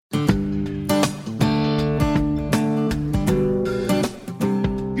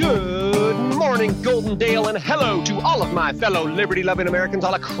Golden Dale, and hello to all of my fellow liberty-loving Americans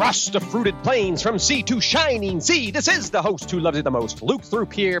all across the fruited plains from sea to shining sea. This is the host who loves it the most, Luke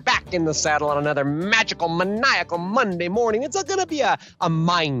Throop here, back in the saddle on another magical, maniacal Monday morning. It's going to be a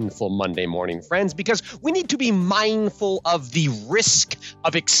mindful Monday morning, friends, because we need to be mindful of the risk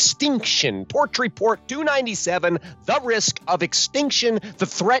of extinction. Port Report 297, the risk of extinction. The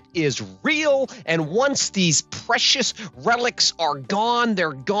threat is real, and once these precious relics are gone,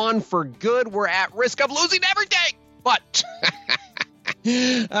 they're gone for good. We're at risk of losing everything. But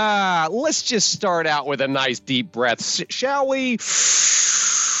let's just start out with a nice deep breath, shall we?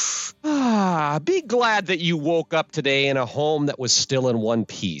 Be glad that you woke up today in a home that was still in one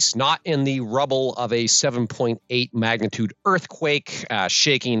piece, not in the rubble of a 7.8 magnitude earthquake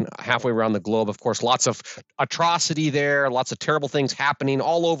shaking halfway around the globe. Of course, lots of atrocity there, lots of terrible things happening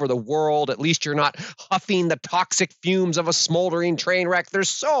all over the world. At least you're not huffing the toxic fumes of a smoldering train wreck. There's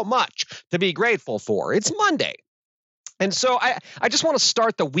so much to be grateful for. It's Monday. And so I just want to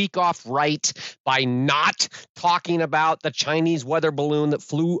start the week off right by not talking about the Chinese weather balloon that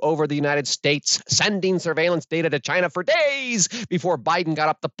flew over the United States, sending surveillance data to China for days before Biden got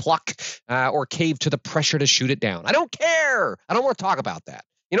up the pluck or caved to the pressure to shoot it down. I don't care. I don't want to talk about that.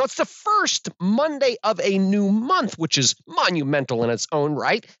 You know, it's the first Monday of a new month, which is monumental in its own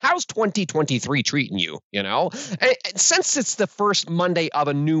right. How's 2023 treating you, you know? And since it's the first Monday of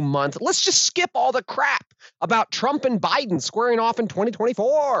a new month, let's just skip all the crap about Trump and Biden squaring off in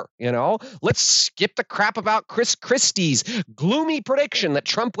 2024, you know? Let's skip the crap about Chris Christie's gloomy prediction that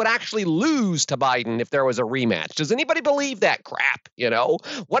Trump would actually lose to Biden if there was a rematch. Does anybody believe that crap, you know?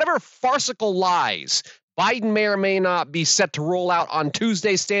 Whatever farcical lies Biden may or may not be set to roll out on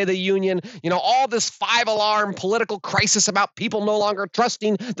Tuesday's State of the Union. You know, all this five-alarm political crisis about people no longer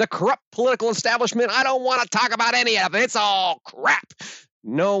trusting the corrupt political establishment. I don't want to talk about any of it. It's all crap.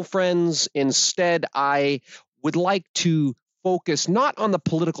 No, friends. Instead, I would like to focus not on the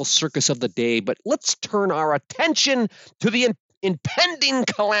political circus of the day, but let's turn our attention to the impending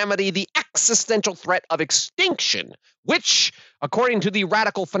calamity, the existential threat of extinction, which, according to the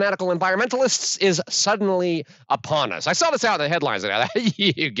radical fanatical environmentalists, is suddenly upon us. I saw this out in the headlines.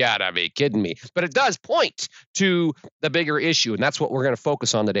 You gotta be kidding me. But it does point to the bigger issue, and that's what we're going to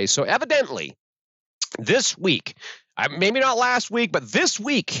focus on today. So evidently, this week, maybe not last week, but this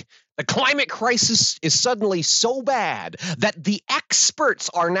week, the climate crisis is suddenly so bad that the experts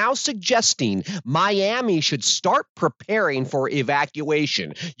are now suggesting Miami should start preparing for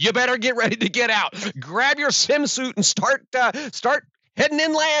evacuation. You better get ready to get out. Grab your swimsuit and start heading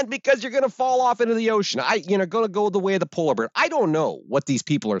inland because you're going to fall off into the ocean. Going to go the way of the polar bear. I don't know what these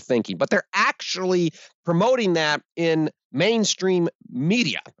people are thinking, but they're actually promoting that in mainstream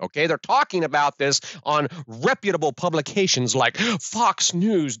media. Okay, they're talking about this on reputable publications like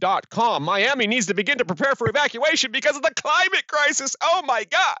FoxNews.com. Miami needs to begin to prepare for evacuation because of the climate crisis. Oh my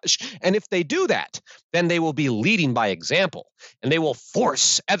gosh. And if they do that, then they will be leading by example, and they will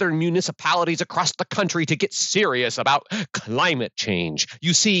force other municipalities across the country to get serious about climate change.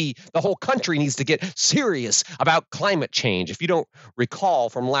 You see, the whole country needs to get serious about climate change. If you don't recall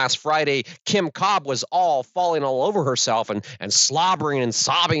from last Friday, Kim Cobb was all falling all over herself and slobbering and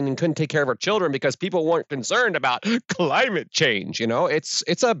sobbing and couldn't take care of her children because people weren't concerned about climate change. You know,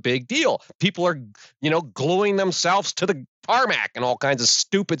 it's a big deal. People are, gluing themselves to the tarmac and all kinds of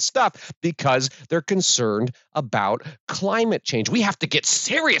stupid stuff because they're concerned about climate change. We have to get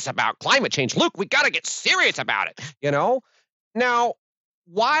serious about climate change. Luke, we got to get serious about it, you know? Now,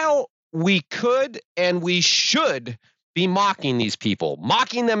 while we could and we should be mocking these people,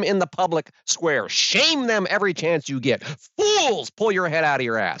 mocking them in the public square, shame them every chance you get. Fools, pull your head out of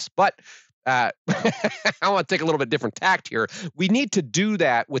your ass. But I want to take a little bit different tact here. We need to do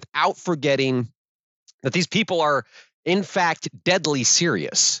that without forgetting that these people are, in fact, deadly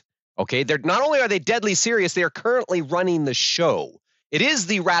serious. Okay, they're not only are they deadly serious, they are currently running the show. It is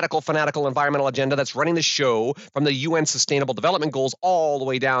the radical, fanatical environmental agenda that's running the show from the UN Sustainable Development Goals all the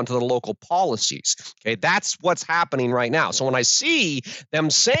way down to the local policies. Okay, that's what's happening right now. So when I see them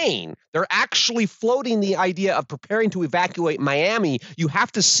saying they're actually floating the idea of preparing to evacuate Miami, you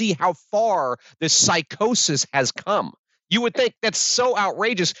have to see how far this psychosis has come. You would think that's so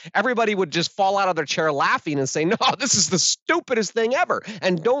outrageous, everybody would just fall out of their chair laughing and say, no, this is the stupidest thing ever.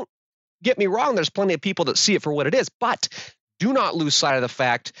 And don't get me wrong, there's plenty of people that see it for what it is, but do not lose sight of the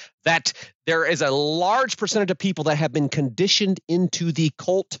fact that there is a large percentage of people that have been conditioned into the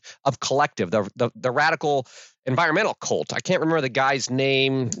cult of collective, the radical environmental cult. I can't remember the guy's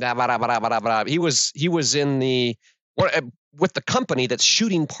name. He was in the with the company that's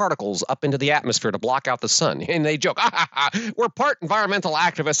shooting particles up into the atmosphere to block out the sun. And they joke, we're part environmental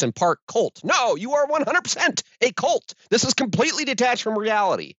activists and part cult. No, you are 100% a cult. This is completely detached from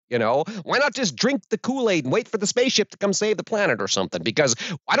reality. Why not just drink the Kool-Aid and wait for the spaceship to come save the planet or something? Because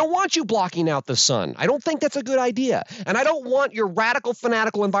I don't want you blocking out the sun. I don't think that's a good idea. And I don't want your radical,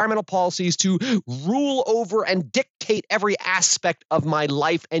 fanatical environmental policies to rule over and dictate every aspect of my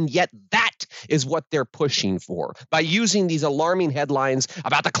life. And yet that is what they're pushing for by using these alarming headlines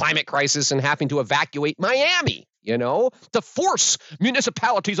about the climate crisis and having to evacuate Miami, to force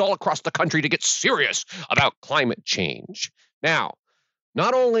municipalities all across the country to get serious about climate change. Now,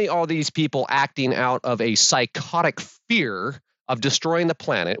 not only are these people acting out of a psychotic fear of destroying the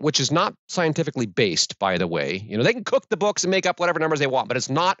planet, which is not scientifically based, by the way. They can cook the books and make up whatever numbers they want, but it's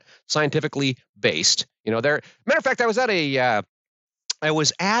not scientifically based. Matter of fact, I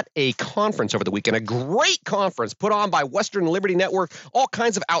was at a conference over the weekend, a great conference put on by Western Liberty Network, all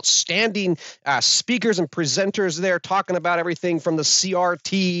kinds of outstanding speakers and presenters there talking about everything from the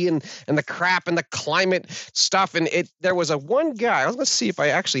CRT and the crap and the climate stuff. And there was one guy, let's see if I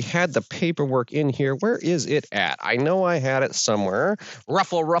actually had the paperwork in here. Where is it at? I know I had it somewhere.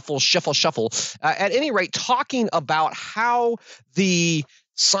 Ruffle, shuffle. At any rate, talking about how the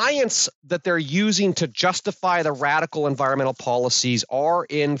science that they're using to justify the radical environmental policies are,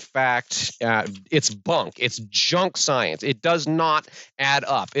 in fact, it's bunk. It's junk science. It does not add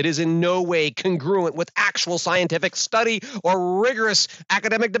up. It is in no way congruent with actual scientific study or rigorous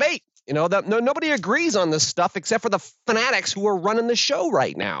academic debate. Nobody agrees on this stuff except for the fanatics who are running the show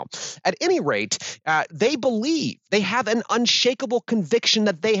right now. At any rate, they believe, they have an unshakable conviction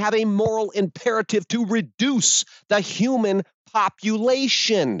that they have a moral imperative to reduce the human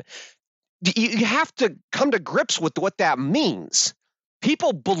population. You have to come to grips with what that means.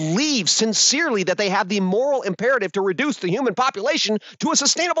 People believe sincerely that they have the moral imperative to reduce the human population to a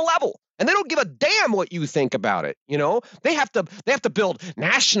sustainable level. And they don't give a damn what you think about it. They have to build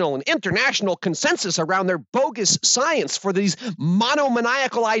national and international consensus around their bogus science for these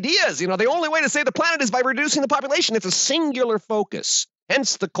monomaniacal ideas. The only way to save the planet is by reducing the population. It's a singular focus.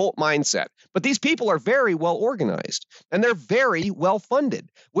 Hence the cult mindset. But these people are very well organized and they're very well funded,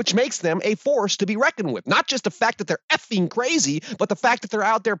 which makes them a force to be reckoned with. Not just the fact that they're effing crazy, but the fact that they're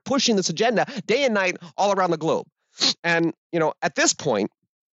out there pushing this agenda day and night all around the globe. And, at this point,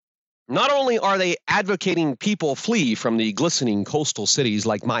 not only are they advocating people flee from the glistening coastal cities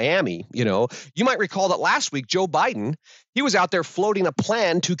like Miami, you might recall that last week, Joe Biden, he was out there floating a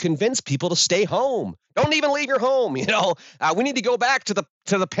plan to convince people to stay home. Don't even leave your home. We need to go back to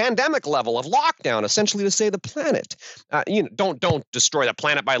the pandemic level of lockdown, essentially to save the planet. Don't destroy the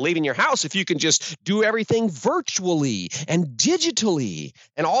planet by leaving your house if you can just do everything virtually and digitally.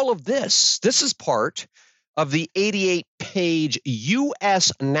 And all of this is part of the 88-page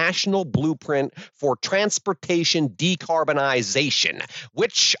U.S. National Blueprint for Transportation Decarbonization,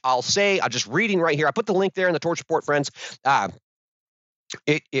 which I'll just reading right here. I put the link there in the Torch Report, friends. I'm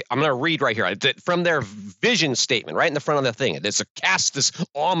going to read right here from their vision statement right in the front of the thing. It's cast this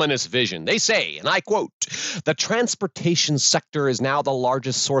ominous vision. They say, and I quote, "The transportation sector is now the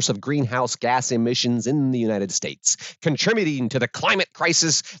largest source of greenhouse gas emissions in the United States, contributing to the climate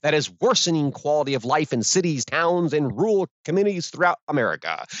crisis that is worsening quality of life in cities, towns, and rural communities throughout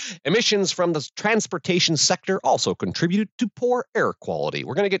America. Emissions from the transportation sector also contribute to poor air quality."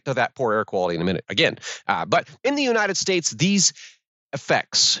 We're going to get to that poor air quality in a minute again. But in the United States, these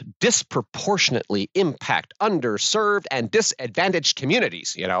effects disproportionately impact underserved and disadvantaged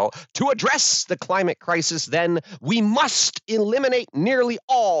communities. To address the climate crisis, then, we must eliminate nearly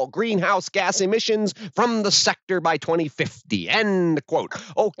all greenhouse gas emissions from the sector by 2050. End quote.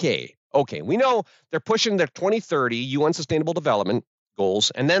 Okay. We know they're pushing their 2030 UN Sustainable Development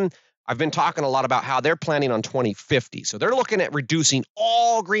Goals, and then I've been talking a lot about how they're planning on 2050. So they're looking at reducing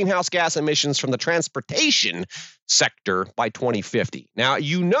all greenhouse gas emissions from the transportation sector by 2050. Now,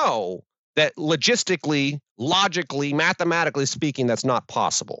 that logistically, logically, mathematically speaking, that's not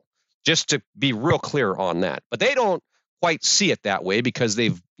possible. Just to be real clear on that. But they don't quite see it that way because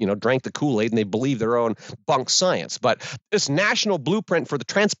they've drank the Kool-Aid and they believe their own bunk science. But this national blueprint for the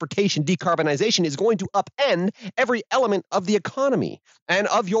transportation decarbonization is going to upend every element of the economy and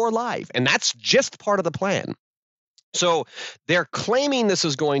of your life. And that's just part of the plan. So they're claiming this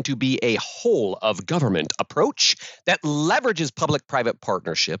is going to be a whole of government approach that leverages public-private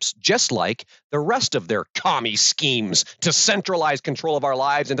partnerships, just like the rest of their commie schemes to centralize control of our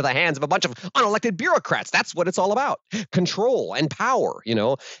lives into the hands of a bunch of unelected bureaucrats. That's what it's all about. Control and power,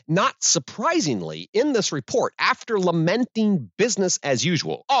 Not surprisingly, in this report, after lamenting business as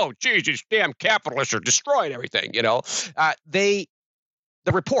usual, oh, geez, these damn capitalists are destroying everything,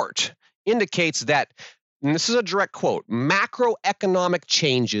 the report indicates that, and this is a direct quote, macroeconomic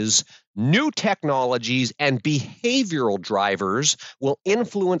changes, new technologies, and behavioral drivers will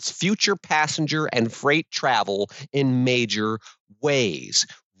influence future passenger and freight travel in major ways.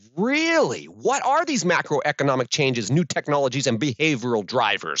 Really? What are these macroeconomic changes, new technologies, and behavioral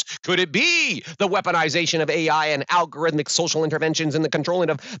drivers? Could it be the weaponization of AI and algorithmic social interventions in the controlling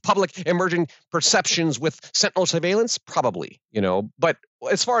of public emerging perceptions with sentinel surveillance? Probably, But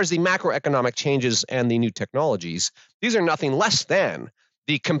as far as the macroeconomic changes and the new technologies, these are nothing less than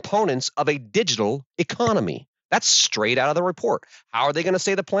the components of a digital economy. That's straight out of the report. How are they going to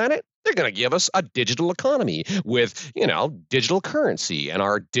save the planet? They're going to give us a digital economy with, digital currency and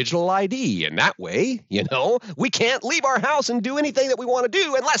our digital ID. And that way, we can't leave our house and do anything that we want to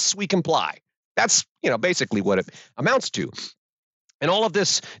do unless we comply. That's, basically what it amounts to. And all of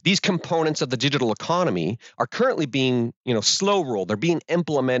these components of the digital economy are currently being, slow rolled. They're being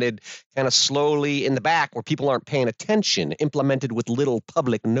implemented kind of slowly in the back where people aren't paying attention, implemented with little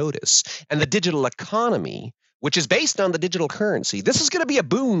public notice. And the digital economy, which is based on the digital currency, this is going to be a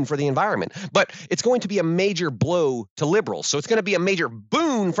boon for the environment, but it's going to be a major blow to liberals. So it's going to be a major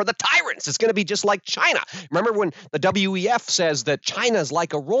boon for the tyrants. It's going to be just like China. Remember when the WEF says that China is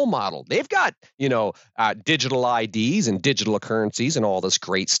like a role model? They've got, digital IDs and digital currencies and all this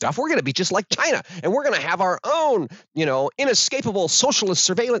great stuff. We're going to be just like China, and we're going to have our own, inescapable socialist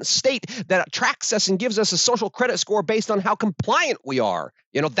surveillance state that tracks us and gives us a social credit score based on how compliant we are.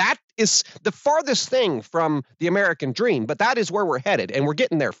 That is the farthest thing from the American dream, but that is where we're headed, and we're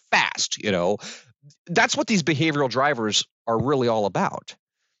getting there fast. That's what these behavioral drivers are really all about.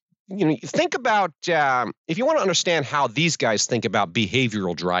 Think about, if you want to understand how these guys think about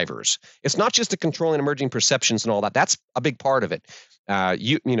behavioral drivers, it's not just the controlling emerging perceptions and all that. That's a big part of it.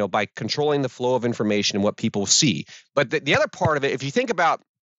 By controlling the flow of information and what people see. But the other part of it, if you think about,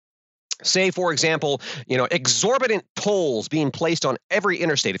 say, for example, exorbitant tolls being placed on every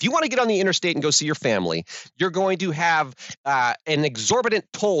interstate. If you want to get on the interstate and go see your family, you're going to have an exorbitant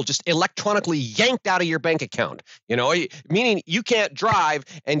toll just electronically yanked out of your bank account, meaning you can't drive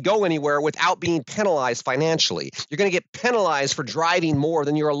and go anywhere without being penalized financially. You're going to get penalized for driving more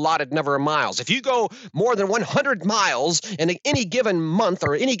than your allotted number of miles. If you go more than 100 miles in any given month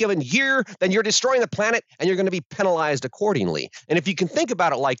or any given year, then you're destroying the planet and you're going to be penalized accordingly. And if you can think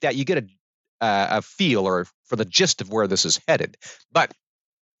about it like that, you get a feel or for the gist of where this is headed. But,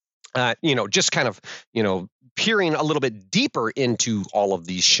 just kind of, peering a little bit deeper into all of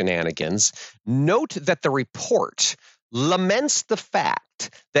these shenanigans, note that the report laments the fact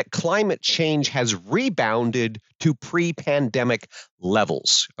that climate change has rebounded to pre-pandemic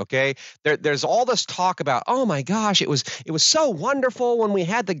levels. Okay, there's all this talk about, oh my gosh, it was so wonderful when we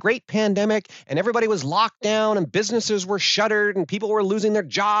had the great pandemic and everybody was locked down and businesses were shuttered and people were losing their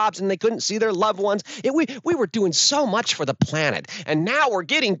jobs and they couldn't see their loved ones. We were doing so much for the planet, and now we're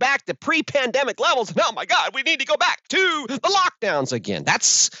getting back to pre-pandemic levels. And oh my God, we need to go back to the lockdowns again.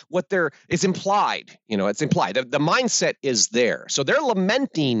 That's what is implied. It's implied. The mindset is there. So they're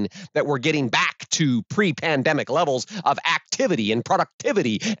lamenting that we're getting back to pre-pandemic levels of activity and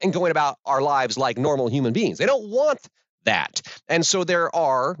productivity and going about our lives like normal human beings. They don't want that. And so there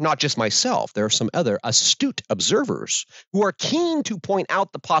are, not just myself, there are some other astute observers who are keen to point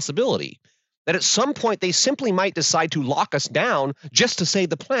out the possibility that at some point they simply might decide to lock us down just to save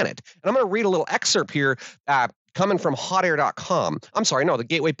the planet. And I'm going to read a little excerpt here coming from hotair.com. I'm sorry, no, the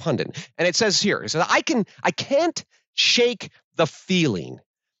Gateway Pundit. And it says here, it says, I can't shake the feeling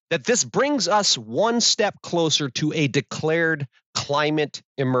that this brings us one step closer to a declared climate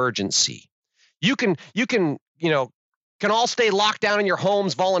emergency. You can all stay locked down in your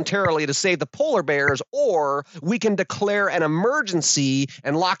homes voluntarily to save the polar bears, or we can declare an emergency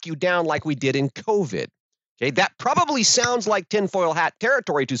and lock you down like we did in COVID. Okay, that probably sounds like tinfoil hat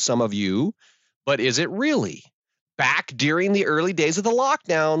territory to some of you, but is it really? Back during the early days of the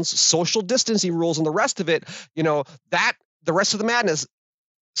lockdowns, social distancing rules and the rest of it, that the rest of the madness,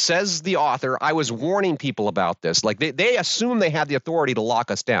 says the author, I was warning people about this. Like they assume they have the authority to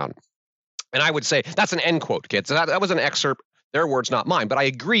lock us down. And I would say that's an end quote, kids. That was an excerpt, their words, not mine. But I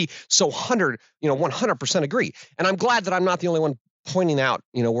agree. So 100% agree. And I'm glad that I'm not the only one pointing out,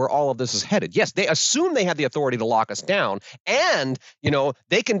 where all of this is headed. Yes, they assume they have the authority to lock us down, and,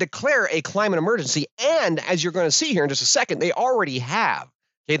 they can declare a climate emergency. And as you're going to see here in just a second, they already have.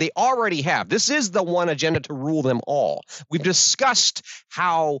 Okay, they already have. This is the one agenda to rule them all. We've discussed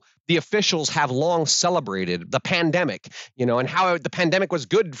how the officials have long celebrated the pandemic, and how the pandemic was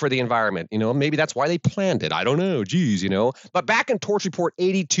good for the environment. Maybe that's why they planned it. I don't know. Geez, But back in Torch Report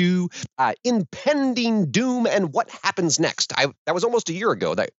 82, impending doom and what happens next. That was almost a year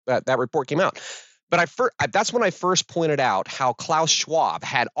ago that report came out. But that's when I first pointed out how Klaus Schwab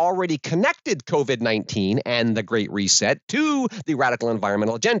had already connected COVID-19 and the Great Reset to the radical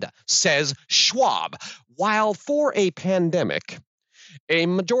environmental agenda. Says Schwab, while for a pandemic, a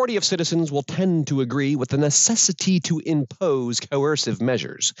majority of citizens will tend to agree with the necessity to impose coercive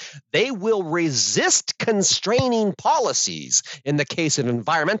measures. They will resist constraining policies in the case of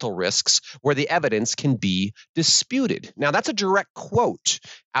environmental risks where the evidence can be disputed. Now, that's a direct quote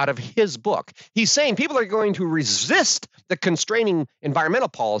out of his book. He's saying people are going to resist the constraining environmental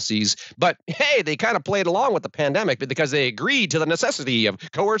policies, but hey, they kind of played along with the pandemic because they agreed to the necessity of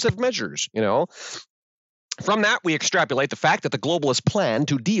coercive measures, From that, we extrapolate the fact that the globalist plan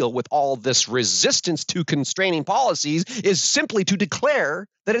to deal with all this resistance to constraining policies is simply to declare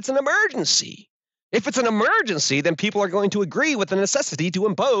that it's an emergency. If it's an emergency, then people are going to agree with the necessity to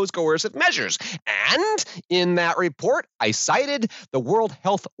impose coercive measures. And in that report, I cited the World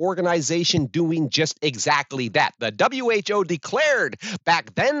Health Organization doing just exactly that. The WHO declared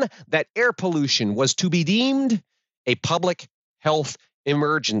back then that air pollution was to be deemed a public health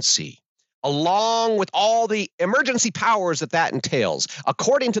emergency, along with all the emergency powers that entails.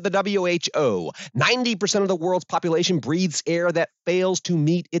 According to the WHO, 90% of the world's population breathes air that fails to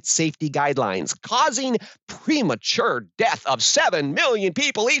meet its safety guidelines, causing premature death of 7 million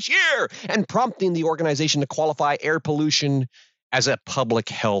people each year and prompting the organization to qualify air pollution as a public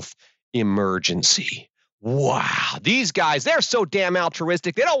health emergency. Wow, these guys, they're so damn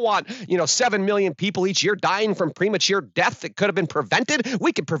altruistic. They don't want, 7 million people each year dying from premature death that could have been prevented.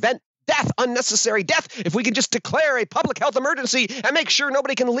 We could prevent unnecessary death, if we could just declare a public health emergency and make sure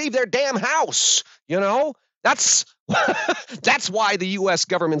nobody can leave their damn house. That's that's why the U.S.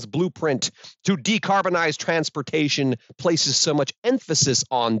 government's blueprint to decarbonize transportation places so much emphasis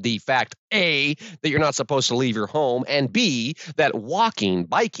on the fact, A, that you're not supposed to leave your home, and B, that walking,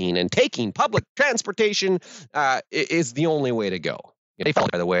 biking, and taking public transportation is the only way to go. They fall,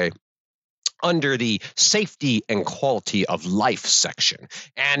 by the way, under the safety and quality of life section.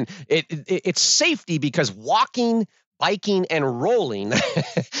 And it's safety because walking, biking, and rolling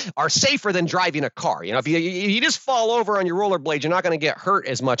are safer than driving a car. If you just fall over on your rollerblades, you're not going to get hurt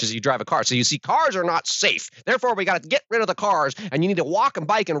as much as you drive a car. So you see, cars are not safe. Therefore, we got to get rid of the cars, and you need to walk and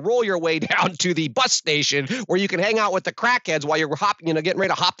bike and roll your way down to the bus station where you can hang out with the crackheads while you're getting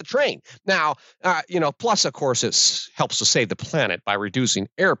ready to hop the train. Now, plus, of course, it helps to save the planet by reducing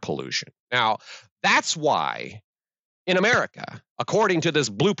air pollution. Now, that's why in America, according to this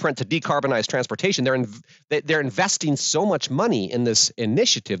blueprint to decarbonize transportation, they're investing so much money in this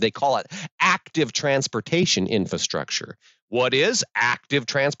initiative. They call it active transportation infrastructure. What is active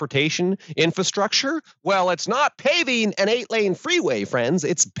transportation infrastructure? Well, it's not paving an 8-lane freeway, friends.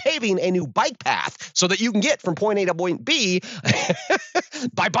 It's paving a new bike path so that you can get from point A to point B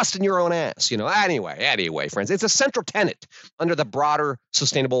by busting your own ass. Anyway, friends, it's a central tenet under the broader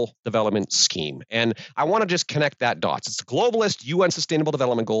sustainable development scheme. And I want to just connect that dots. It's the globalist UN sustainable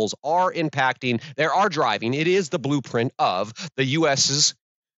development goals are impacting, they are driving. It is the blueprint of the U.S.'s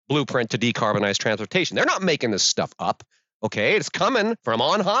blueprint to decarbonize transportation. They're not making this stuff up. Okay, it's coming from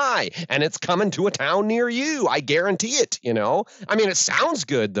on high, and it's coming to a town near you. I guarantee it, it sounds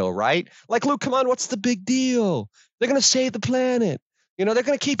good, though, right? Like, Luke, come on, what's the big deal? They're going to save the planet. They're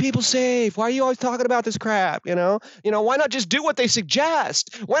going to keep people safe. Why are you always talking about this crap, why not just do what they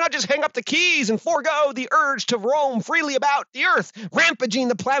suggest? Why not just hang up the keys and forego the urge to roam freely about the earth, rampaging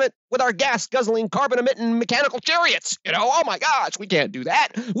the planet with our gas-guzzling, carbon-emitting mechanical chariots? Oh my gosh, we can't do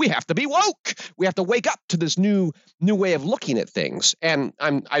that. We have to be woke. We have to wake up to this new way of looking at things. And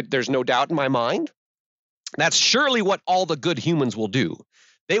there's no doubt in my mind that's surely what all the good humans will do.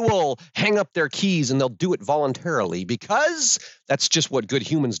 They will hang up their keys and they'll do it voluntarily because that's just what good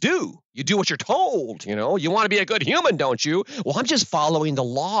humans do. You do what you're told, You want to be a good human, don't you? Well, I'm just following the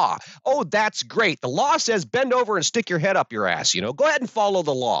law. Oh, that's great. The law says bend over and stick your head up your ass, Go ahead and follow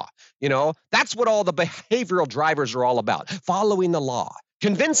the law. That's what all the behavioral drivers are all about, following the law.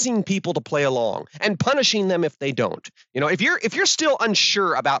 convincing people to play along and punishing them if they don't. If you're still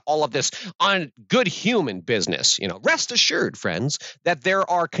unsure about all of this on good human business, rest assured, friends, that there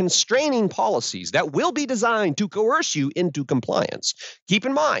are constraining policies that will be designed to coerce you into compliance. Keep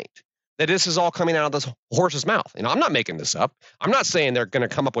in mind that this is all coming out of this horse's mouth. I'm not making this up. I'm not saying they're going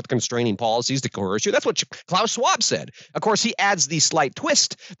to come up with constraining policies to coerce you. That's what Klaus Schwab said. Of course, he adds the slight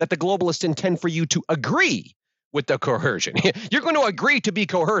twist that the globalists intend for you to agree with the coercion. You're going to agree to be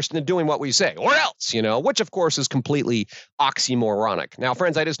coerced into doing what we say, or else, which of course is completely oxymoronic. Now,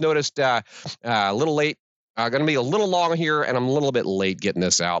 friends, I just noticed a little late. Going to be a little long here, and I'm a little bit late getting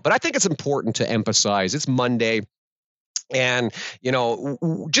this out. But I think it's important to emphasize it's Monday. And,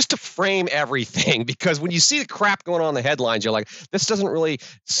 just to frame everything, because when you see the crap going on in the headlines, you're like, this doesn't really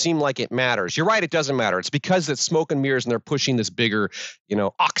seem like it matters. You're right, it doesn't matter. It's because it's smoke and mirrors and they're pushing this bigger,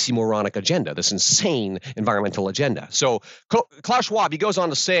 oxymoronic agenda, this insane environmental agenda. So Klaus Schwab, he goes on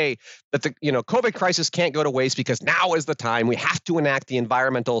to say that the, COVID crisis can't go to waste because now is the time. We have to enact the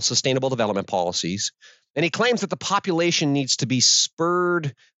environmental sustainable development policies. And he claims that the population needs to be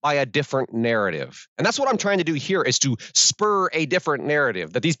spurred by a different narrative. And that's what I'm trying to do here, is to spur a different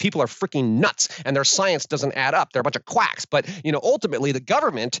narrative, that these people are freaking nuts and their science doesn't add up. They're a bunch of quacks. But, ultimately, the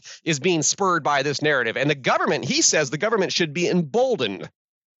government is being spurred by this narrative. And the government, he says the government should be emboldened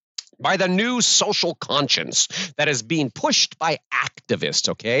by the new social conscience that is being pushed by activists,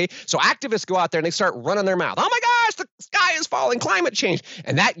 okay? So activists go out there and they start running their mouth. Oh my gosh, the sky is falling, climate change.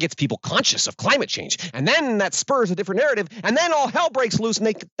 And that gets people conscious of climate change. And then that spurs a different narrative. And then all hell breaks loose and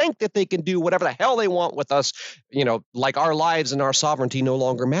they think that they can do whatever the hell they want with us, like our lives and our sovereignty no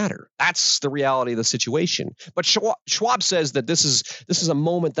longer matter. That's the reality of the situation. But Schwab says that this is a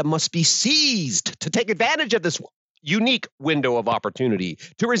moment that must be seized to take advantage of this unique window of opportunity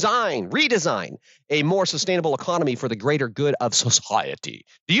to redesign a more sustainable economy for the greater good of society.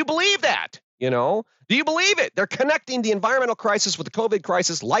 Do you believe that? Do you believe it? They're connecting the environmental crisis with the COVID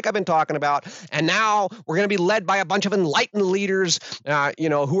crisis, like I've been talking about. And now we're going to be led by a bunch of enlightened leaders, who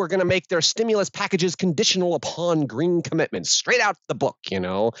are going to make their stimulus packages conditional upon green commitments. Straight out the book,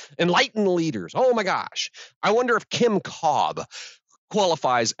 enlightened leaders. Oh my gosh. I wonder if Kim Cobb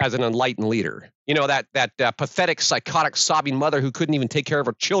qualifies as an enlightened leader. That pathetic, psychotic, sobbing mother who couldn't even take care of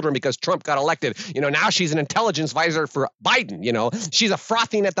her children because Trump got elected. Now she's an intelligence advisor for Biden. She's a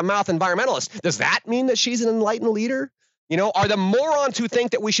frothing at the mouth environmentalist. Does that mean that she's an enlightened leader? Are the morons who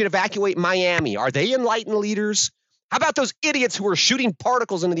think that we should evacuate Miami, are they enlightened leaders? How about those idiots who are shooting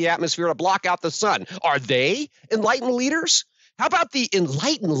particles into the atmosphere to block out the sun? Are they enlightened leaders? How about the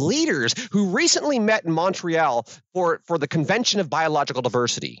enlightened leaders who recently met in Montreal for the Convention of Biological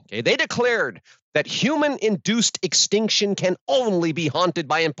Diversity? Okay, they declared that human-induced extinction can only be haunted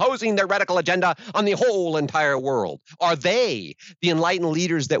by imposing their radical agenda on the whole entire world. Are they the enlightened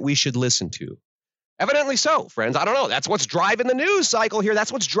leaders that we should listen to? Evidently so, friends. I don't know. That's what's driving the news cycle here.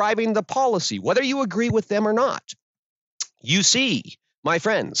 That's what's driving the policy, whether you agree with them or not. You see, my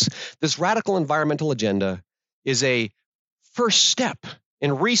friends, this radical environmental agenda is a first step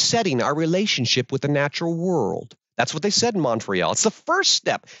in resetting our relationship with the natural world. That's what they said in Montreal. It's the first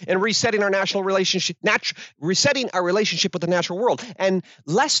step in resetting our resetting our relationship with the natural world. And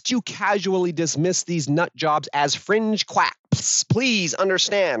lest you casually dismiss these nut jobs as fringe quacks, please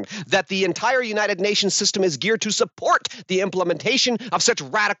understand that the entire United Nations system is geared to support the implementation of such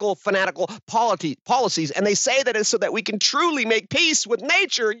radical, fanatical policies. And they say that it's so that we can truly make peace with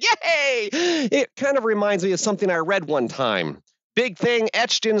nature. Yay! It kind of reminds me of something I read one time. Big thing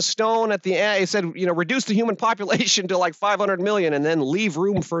etched in stone at the end. It said, reduce the human population to like 500 million and then leave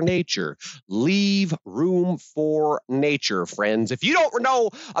room for nature. Leave room for nature, friends. If you don't know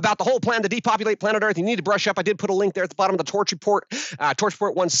about the whole plan to depopulate planet Earth, you need to brush up. I did put a link there at the bottom of the Torch Report, Torch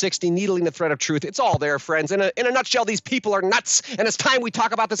Report 160, Needling the Thread of Truth. It's all there, friends. In a nutshell, these people are nuts, and it's time we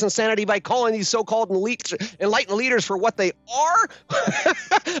talk about this insanity by calling these so-called enlightened leaders for what they are.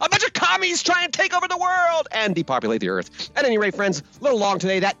 A bunch of commies trying to take over the world and depopulate the Earth. At any rate, friends, a little long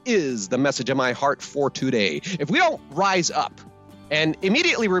today. That is the message of my heart for today. If we don't rise up and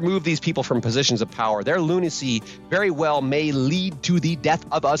immediately remove these people from positions of power, their lunacy very well may lead to the death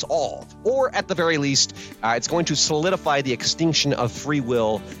of us all. Or at the very least, it's going to solidify the extinction of free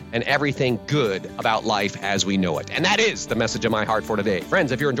will and everything good about life as we know it. And that is the message of my heart for today.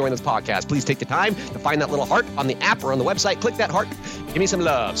 Friends, if you're enjoying this podcast, please take the time to find that little heart on the app or on the website. Click that heart. Give me some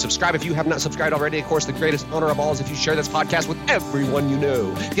love. Subscribe if you have not subscribed already. Of course, the greatest honor of all is if you share this podcast with everyone you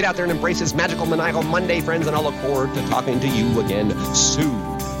know. Get out there and embrace this magical, maniacal Monday, friends, and I'll look forward to talking to you again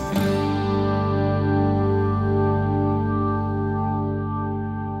soon.